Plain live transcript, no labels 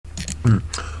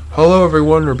Hello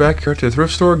everyone, we're back here at the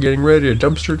thrift store getting ready to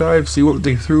dumpster dive, see what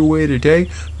they threw away today.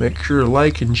 Make sure to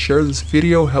like and share this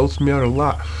video, helps me out a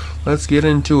lot. Let's get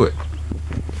into it.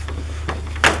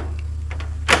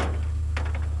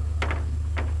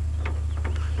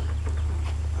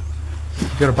 We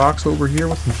got a box over here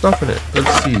with some stuff in it.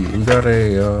 Let's see, we got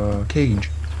a cage.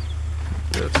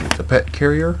 Let's see, it's a pet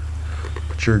carrier.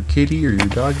 Put your kitty or your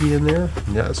doggy in there.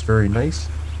 Yeah, that's very nice.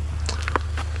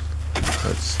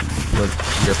 Let's see,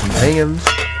 we got some pans.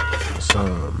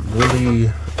 Some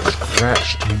really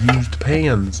scratched used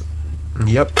pans.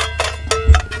 Yep.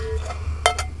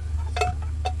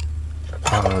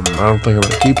 I don't think I'm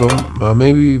gonna keep them.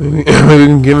 Maybe we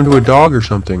can give them to a dog or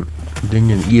something. They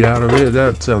can eat out of it.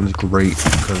 That sounds great.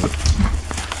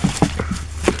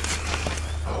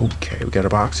 Okay, we got a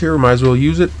box here. Might as well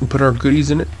use it and put our goodies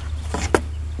in it.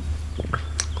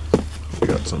 We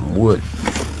got some wood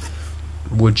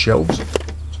shelves.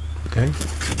 Okay.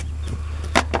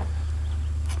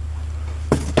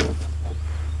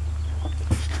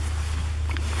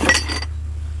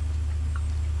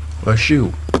 A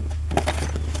shoe.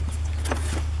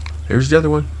 Here's the other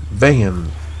one. Van.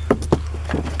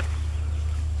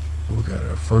 We got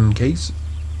a phone case.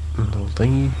 A little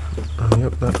thingy.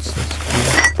 Yep, that's cool.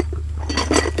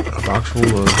 A box full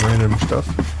of random stuff.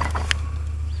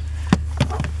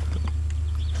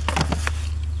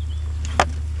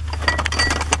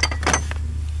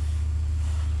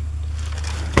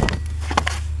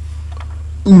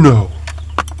 Uno.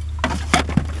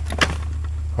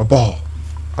 A ball.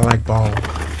 I like ball.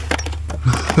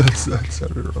 That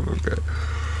sounded wrong. Okay.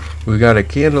 We got a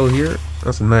candle here.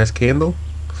 That's a nice candle.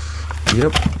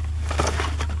 Yep.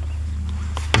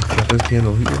 Got this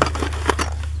candle here.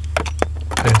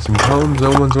 And some combs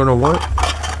no one's gonna want.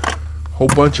 Whole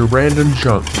bunch of random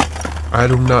junk. I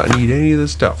do not need any of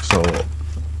this stuff, so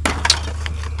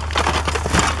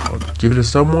I'll give it to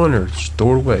someone or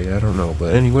store it away. I don't know.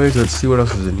 But anyways, let's see what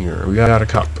else is in here. We got a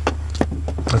cup.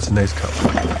 That's a nice cup.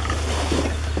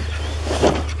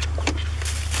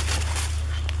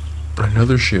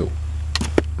 Another shoe.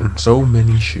 And so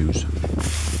many shoes. A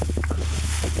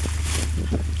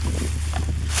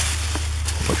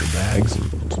bunch of bags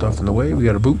and stuff in the way. We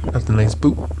got a boot. That's a nice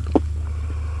boot.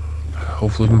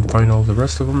 Hopefully we can find all the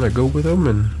rest of them that go with them,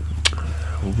 and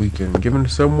we can give them to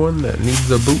someone that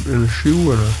needs a boot and a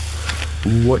shoe and a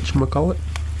whatchamacallit.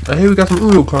 Hey, we got some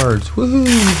Uno cards. Woohoo!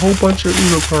 A whole bunch of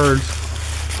Uno cards.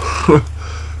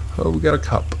 Oh, we got a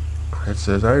cup. It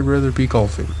says, I'd rather be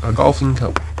golfing. A golfing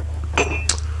cup.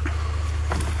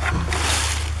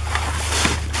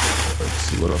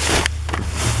 What else?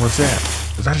 What's that?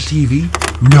 Is that a TV?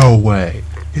 No way!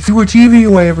 They threw a TV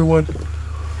away, everyone!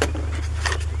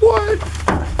 What?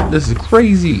 This is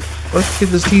crazy! Let's get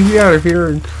this TV out of here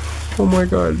and... Oh my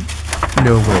god.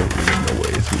 No way. No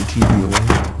way they threw a TV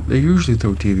away. They usually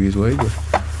throw TVs away, but...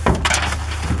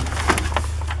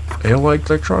 They don't like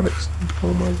electronics.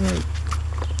 Oh my god.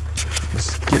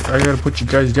 I gotta put you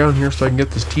guys down here so I can get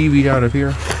this TV out of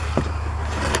here.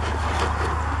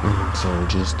 So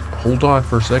just hold on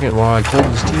for a second while I pull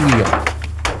this TV out.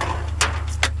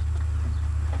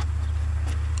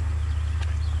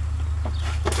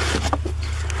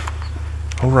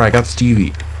 Alright, I got this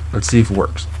TV. Let's see if it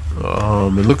works.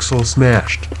 It looks all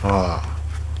smashed. I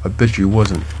bet you it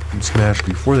wasn't smashed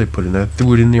before they put it in. I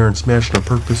threw it in there and smashed it on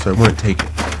purpose, so I wouldn't take it.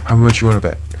 How much you want to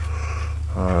bet?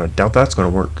 Doubt that's gonna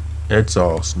work. It's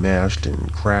all smashed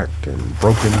and cracked and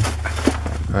broken.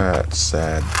 That's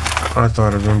sad. I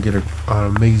thought I was going to get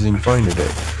an amazing find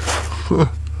today.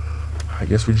 I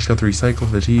guess we just have to recycle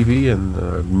the TV and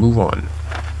move on.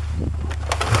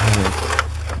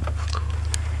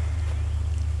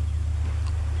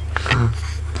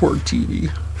 Poor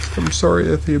TV. I'm sorry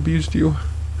that they abused you.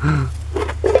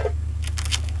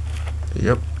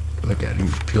 Yep. Look at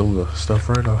him peel the stuff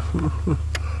right off.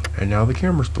 And now the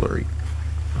camera's blurry.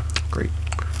 Great.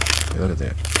 Hey, look at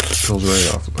that. Peels right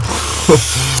off.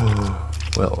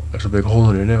 Well, there's a big hole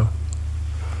in it now.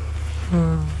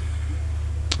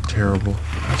 Terrible.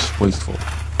 That's wasteful.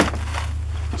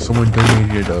 Someone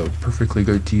donated a perfectly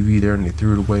good TV there and they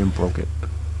threw it away and broke it.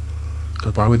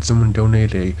 Because why would someone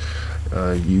donate a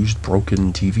used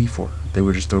broken TV for? They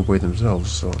would just throw it away themselves,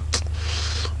 so...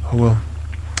 Oh well.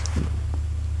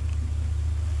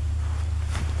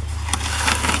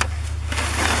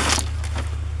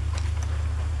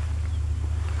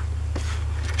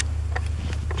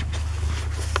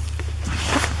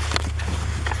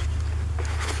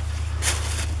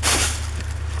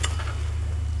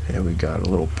 And we got a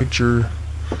little picture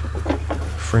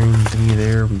frame thingy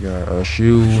there. We got a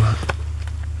shoe.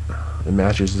 It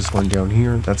matches this one down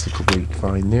here. That's a great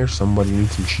find there. Somebody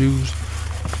needs some shoes.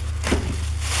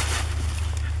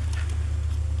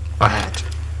 A hat.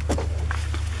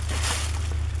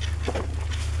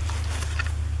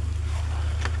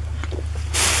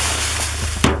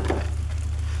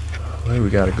 Hey, we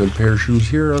got a good pair of shoes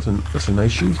here. That's a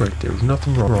nice shoes right there. There's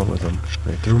nothing wrong with them.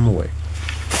 I threw them away.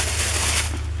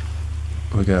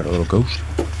 We got a little ghost.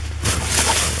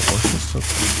 What's this up?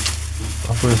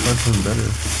 Hopefully I find something better.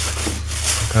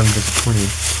 I'm kind of disappointed.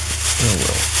 Oh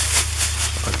well.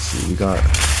 Let's see. We got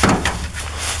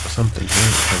something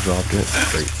here. I dropped it.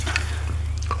 Great.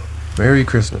 Merry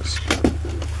Christmas.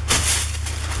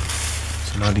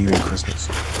 It's not even Christmas.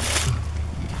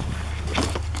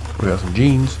 We got some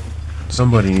jeans.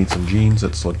 Somebody needs some jeans.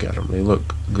 Let's look at them. They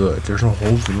look good. There's no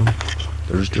holes in them.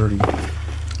 They're just dirty.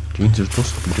 Jeans are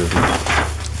supposed to be dirty.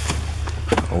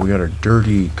 Oh, we got a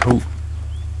dirty coat.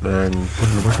 And put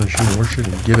it in the washing machine and wash it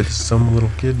and give it to some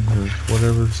little kid or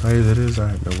whatever size it is. I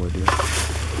have no idea.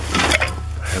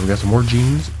 And we got some more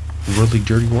jeans. Really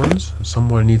dirty ones.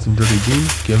 Someone needs some dirty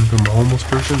jeans. Give them to a homeless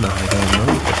person. I don't know.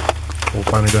 We'll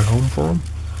find a good home for them.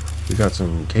 We got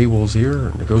some cables here.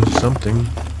 And it goes to something.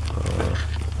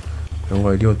 No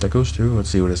idea what that goes to. Let's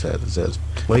see what it says. It says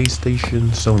PlayStation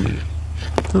Sony.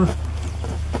 Huh.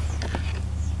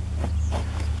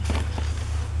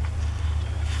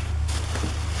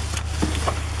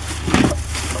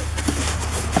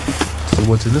 So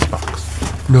what's in this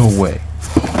box? No way.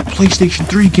 PlayStation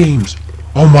 3 games.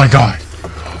 Oh my god.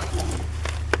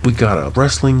 We got a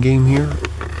wrestling game here.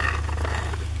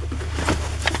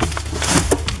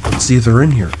 Let's see if they're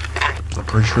in here. I'm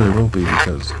pretty sure they will be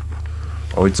because...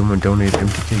 Oh wait, someone donated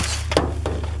empty case.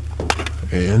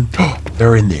 And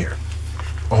they're in there.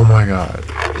 Oh my god.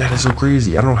 That is so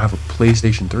crazy. I don't have a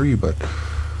PlayStation 3, but I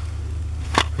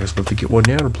guess we'll have to get one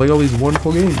now to play all these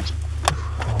wonderful games.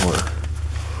 Or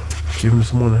give them to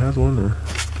someone that has one, or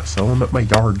sell them at my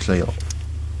yard sale.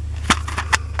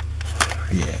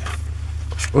 Yeah.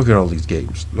 Look at all these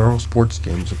games. They're all sports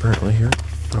games apparently here.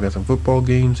 I got some football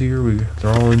games here.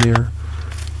 They're all in there.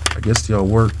 I guess they all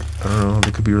work. I don't know.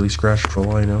 They could be really scratched for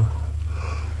all I know.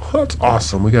 That's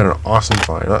awesome. We got an awesome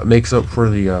find. That makes up for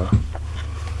the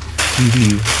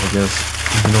TV, I guess.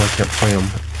 Even though I can't play them.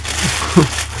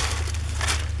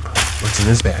 What's in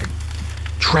this bag?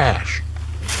 Trash.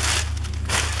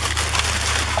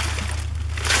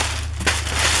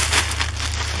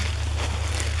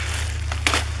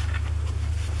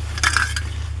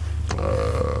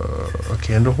 A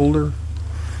candle holder?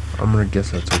 I'm gonna guess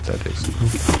that's what that is.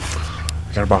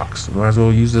 I got a box. Might as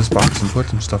well use this box and put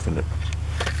some stuff in it.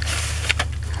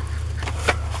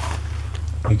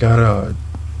 We got a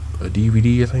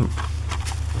DVD, I think.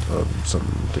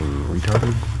 Something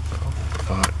retarded.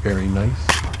 Very nice.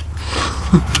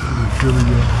 Here we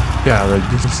go. Yeah, the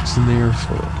discs in there,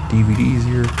 so DVDs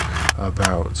here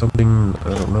about something,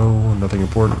 I don't know, nothing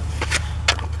important.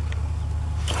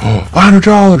 Oh,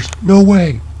 $100! No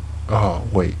way! Oh,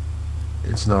 wait.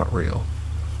 It's not real.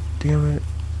 Damn it.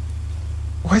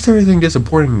 Why is everything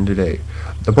disappointing today?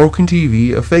 The broken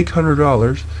TV, a fake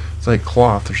 $100. It's like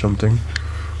cloth or something.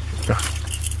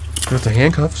 Got the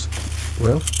handcuffs.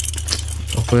 Well,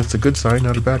 hopefully that's a good sign,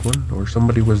 not a bad one. Or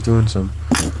somebody was doing some...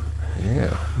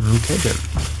 Yeah, okay then.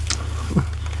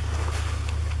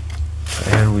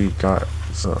 And we got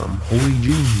some holy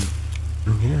jeans.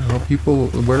 Yeah, well,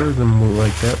 people wear them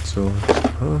like that, so...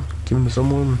 give them to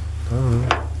someone. I don't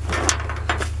know.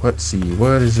 Let's see,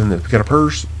 what is in this? We got a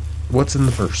purse. What's in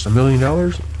the purse? $1 million?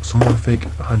 Some more fake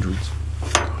hundreds.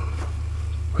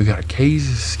 We got a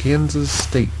Kansas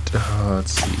State.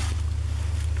 Let's see.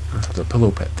 That's a pillow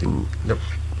pet thing. Yep,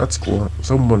 that's cool.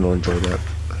 Someone will enjoy that.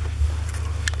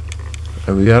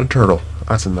 And we got a turtle.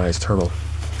 That's a nice turtle.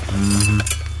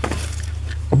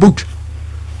 A boot.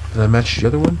 Does that match the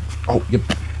other one? Oh, yep.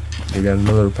 We got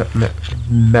another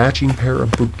matching pair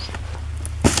of boots.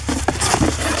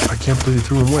 I can't believe they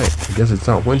threw them away. I guess it's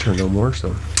not winter no more,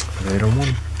 so they don't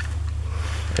want them.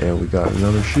 And we got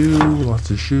another shoe, lots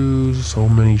of shoes, so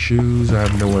many shoes. I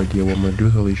have no idea what I'm going to do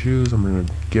with all these shoes. I'm going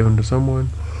to give them to someone.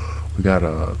 We got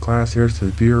a glass here, it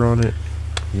says beer on it.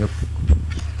 Yep.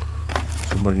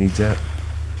 Somebody needs that.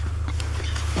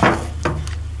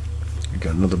 We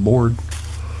got another board,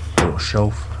 a little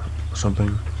shelf or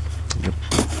something. Yep.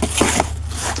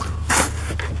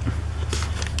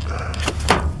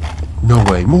 No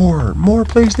way, more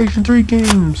PlayStation 3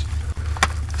 games.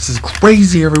 This is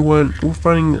crazy, everyone. We're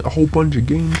finding a whole bunch of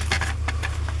games.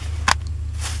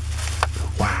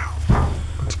 Wow,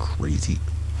 that's crazy.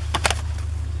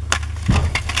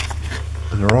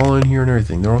 And they're all in here and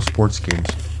everything. They're all sports games.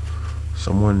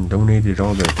 Someone donated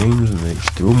all their games and they just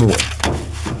threw them away.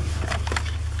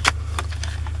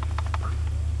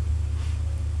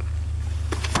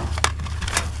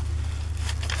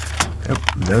 Yep,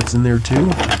 that's in there too.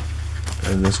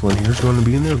 And this one here is going to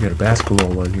be in there. We got a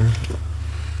basketball one here.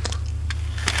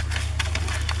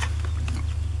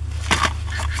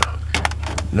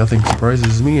 Nothing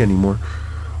surprises me anymore.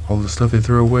 All the stuff they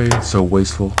throw away, it's so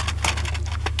wasteful.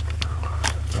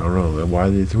 I don't know why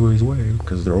they threw these away,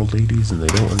 because they're old ladies and they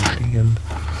don't understand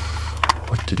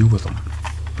what to do with them.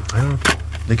 I don't know.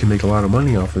 They can make a lot of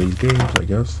money off of these games, I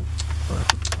guess.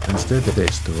 But instead, they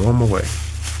just throw them away.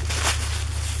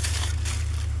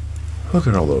 Look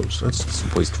at all those. That's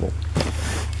just wasteful.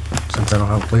 Since I don't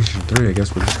have a PlayStation 3, I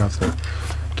guess we'll just have to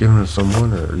give them to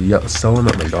someone or sell them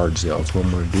at my yard sale. That's what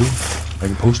I'm going to do. I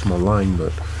can post them online,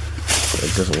 but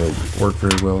it doesn't really work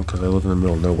very well because I live in the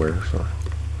middle of nowhere. So,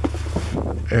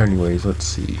 anyways, let's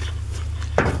see.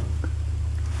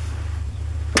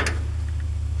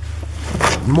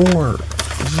 More.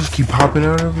 Let's just keep popping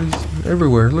out of these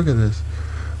everywhere. Look at this.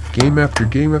 Game after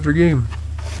game after game.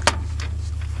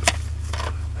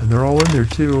 And they're all in there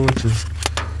too, which is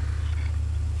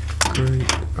great.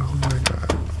 Oh my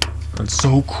god. That's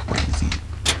so crazy.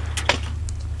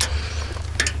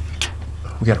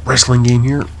 We got a wrestling game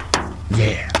here.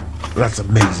 Yeah. That's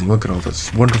amazing. Look at all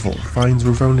this wonderful finds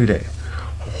we found today.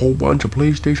 A whole bunch of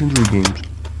PlayStation 3 games.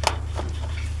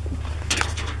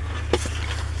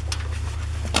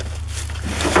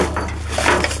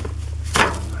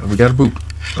 And we got a boot.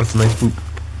 That's a nice boot.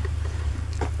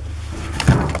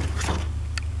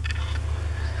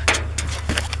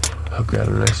 I've got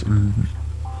a nice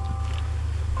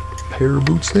pair of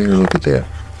boots there. Look at that.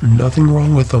 Nothing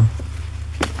wrong with them.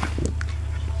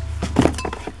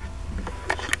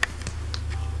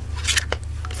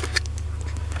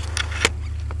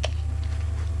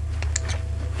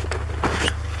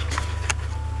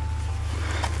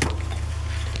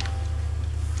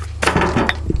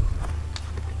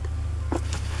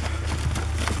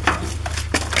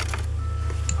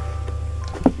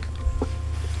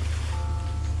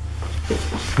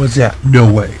 What's that?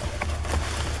 No way.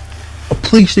 A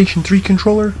PlayStation 3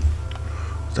 controller?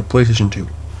 It's a PlayStation 2.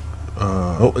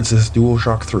 Oh, it says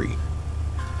DualShock 3.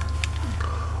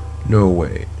 No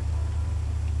way.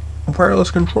 A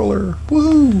wireless controller.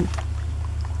 Woohoo!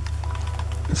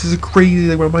 This is crazy.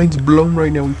 Like, my mind's blown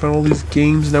right now. We found all these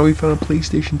games. Now we found a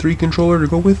PlayStation 3 controller to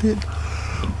go with it.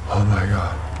 Oh my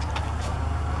god.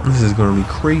 This is going to be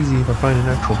crazy if I find an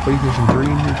actual PlayStation 3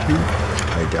 in here too.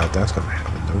 I doubt that's going to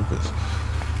happen though, because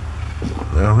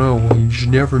I don't know. Well, you just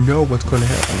never know what's going to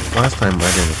happen. Last time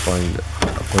I didn't find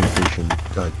a PlayStation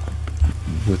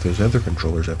with those other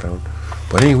controllers I found.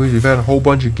 But anyways, we've had a whole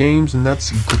bunch of games, and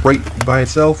that's great by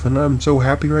itself, and I'm so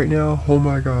happy right now. Oh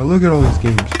my god, look at all these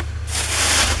games.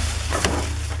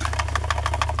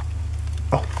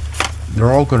 Oh,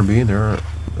 they're all going to be in there,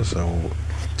 so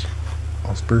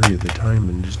I'll spare you the time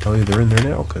and just tell you they're in there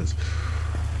now, because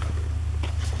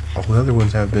all the other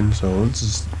ones have been, so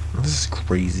this is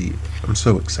crazy. I'm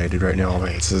so excited right now.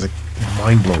 Man, this is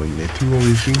mind-blowing. They threw all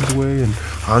these games away, and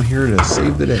I'm here to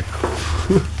save the day.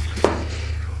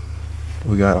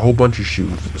 We got a whole bunch of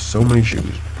shoes. So many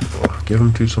shoes. Give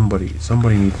them to somebody.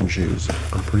 Somebody needs some shoes.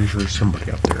 I'm pretty sure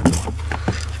somebody out there.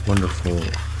 Wonderful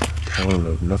talent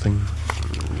of nothing.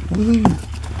 Woo!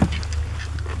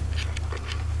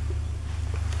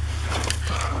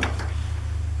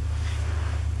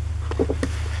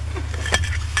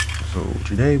 So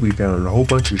today we found a whole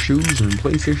bunch of shoes and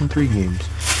PlayStation 3 games.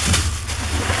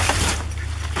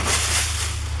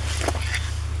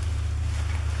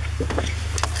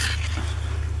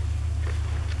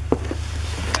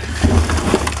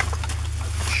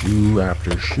 Shoe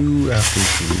after shoe after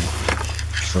shoe.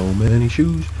 So many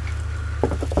shoes.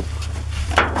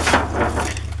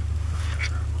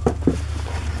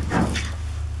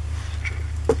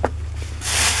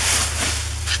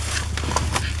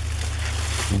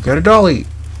 We got a dolly.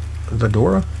 The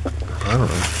Dora? I don't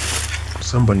know.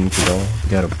 Somebody needs a doll. We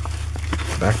got a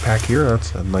backpack here.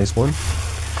 That's a nice one.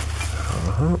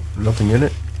 Nothing in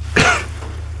it.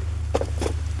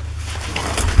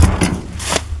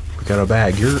 We got a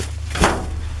bag here.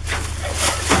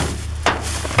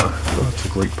 Oh, that's a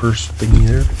great purse thingy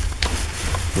there.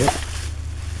 Yep.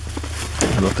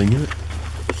 Nothing in it.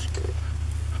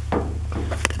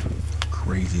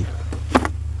 Crazy.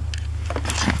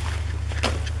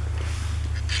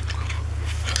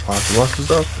 Lots of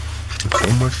stuff.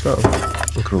 So much stuff.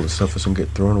 Look at all the stuff that's gonna get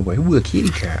thrown away. Ooh, a kitty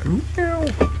cat. Meow.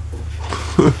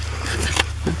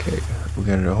 Okay, we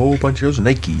got a whole bunch of those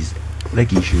Nike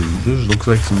shoes. Those looks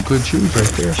like some good shoes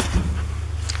right there.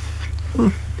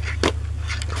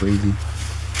 crazy. A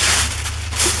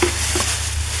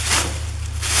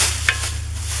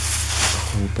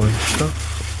whole bunch of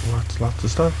stuff. Lots of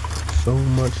stuff. So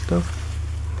much stuff.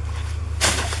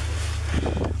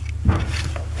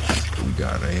 We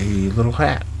got a little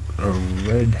hat. A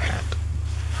red hat.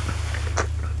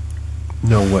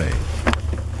 No way.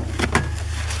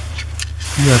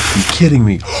 You have to be kidding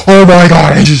me. Oh my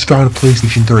god, I just found a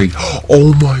PlayStation 3.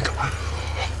 Oh my god.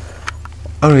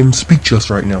 I'm even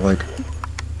speechless right now. Like,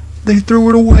 they threw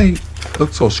it away. It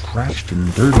looks so scratched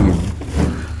and dirty.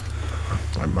 And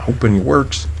I'm hoping it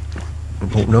works. We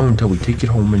won't know until we take it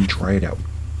home and try it out.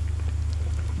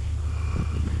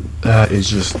 That is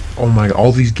just, oh my god,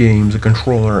 all these games, a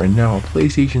controller, and now a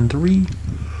PlayStation 3.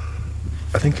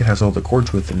 I think it has all the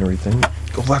cords with it and everything.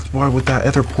 Oh, that's why with that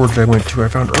other cord that I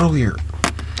found earlier.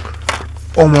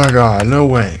 Oh my god, no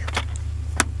way.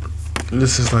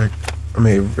 This is like, I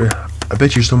mean, I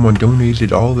bet you someone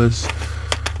donated all this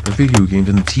for video games,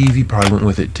 and the TV probably went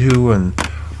with it too, and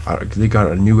they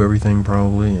got a new everything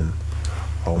probably, and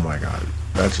oh my god,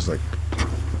 that's just like,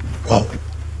 whoa.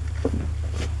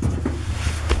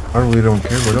 I really don't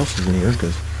care what else is in here,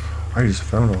 because I just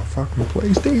found a fucking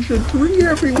PlayStation 3,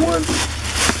 everyone!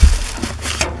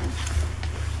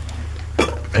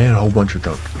 And a whole bunch of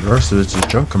junk. The rest of it's just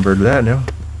junk compared to that now.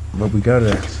 But we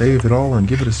gotta save it all and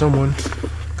give it to someone,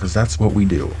 because that's what we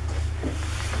do.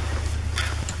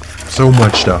 So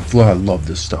much stuff. I love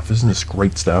this stuff. Isn't this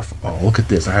great stuff? Oh, look at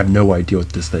this. I have no idea what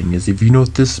this thing is. If you know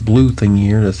what this blue thing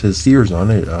here that says Sears on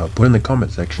it, put in the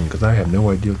comment section, because I have no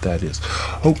idea what that is.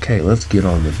 Okay, let's get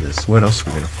on with this. What else are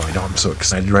we going to find? Oh, I'm so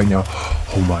excited right now.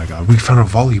 Oh my god. We found a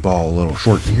volleyball little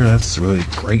short here. That's really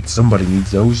great. Somebody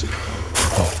needs those.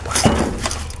 Oh my god.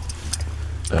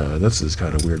 This is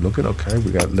kind of weird looking. Okay,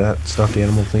 we got that stuffed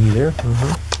animal thingy there.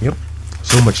 Yep.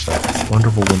 So much stuff.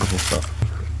 Wonderful, wonderful stuff.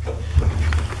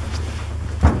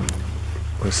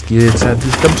 Let's get inside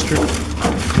this dumpster.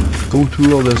 Go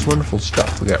through all this wonderful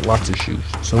stuff. We got lots of shoes.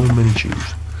 So many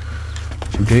shoes.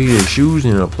 Today is shoes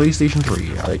and a PlayStation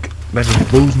 3. Like, that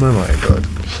just blows my mind, but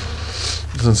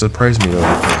it doesn't surprise me though,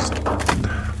 because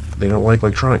they don't like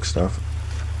electronic stuff.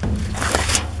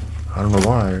 I don't know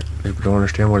why. They don't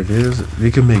understand what it is.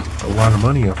 They can make a lot of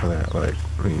money off of that. Like,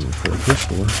 I mean, for a thrift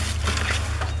store.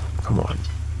 Come on.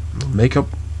 Makeup,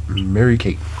 Mary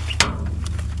Kate.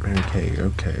 Mary Kate.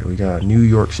 Okay, we got New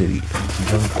York City.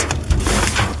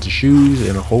 Lots of shoes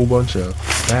and a whole bunch of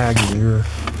bags here.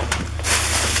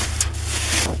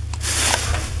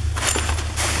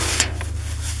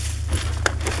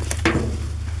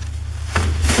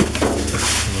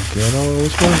 Look at all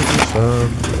this wonderful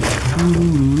stuff.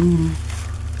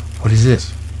 What is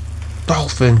this?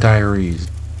 Dolphin Diaries.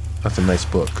 That's a nice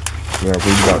book. Yeah,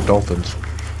 read about dolphins.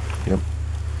 Yep.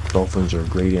 Dolphins are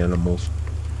great animals.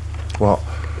 Well,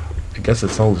 I guess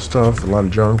that's all the stuff. A lot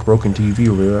of junk. Broken TV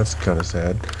over there. That's kind of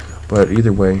sad. But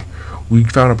either way, we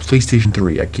found a PlayStation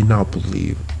 3. I cannot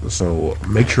believe. So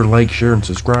make sure to like, share, and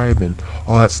subscribe, and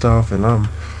all that stuff. And I'm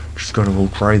just gonna go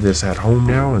try this at home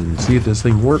now and see if this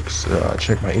thing works.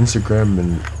 Check my Instagram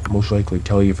and most likely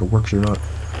tell you if it works or not.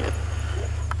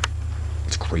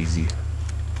 It's crazy.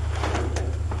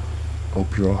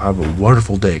 Hope you all have a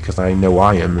wonderful day, because I know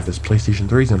I am if this PlayStation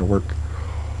 3 is gonna work.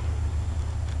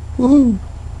 Woohoo!